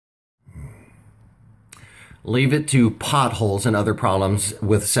Leave it to potholes and other problems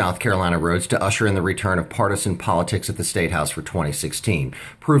with South Carolina roads to usher in the return of partisan politics at the State House for 2016.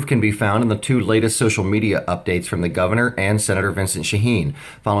 Proof can be found in the two latest social media updates from the governor and Senator Vincent Shaheen,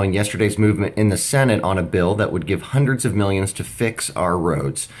 following yesterday's movement in the Senate on a bill that would give hundreds of millions to fix our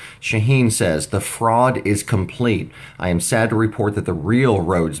roads. Shaheen says, "The fraud is complete. I am sad to report that the real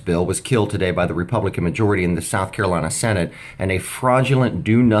roads bill was killed today by the Republican majority in the South Carolina Senate, and a fraudulent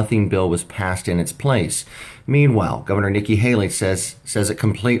do-nothing bill was passed in its place." Meanwhile, Governor Nikki Haley says it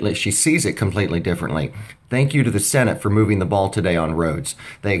completely. She sees it completely differently. "Thank you to the Senate for moving the ball today on roads.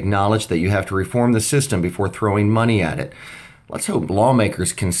 They acknowledge that you have to reform the system before throwing money at it. Let's hope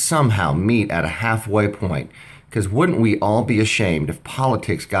lawmakers can somehow meet at a halfway point. Because wouldn't we all be ashamed if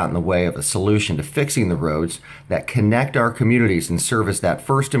politics got in the way of a solution to fixing the roads that connect our communities and serve as that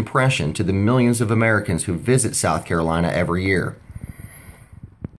first impression to the millions of Americans who visit South Carolina every year?"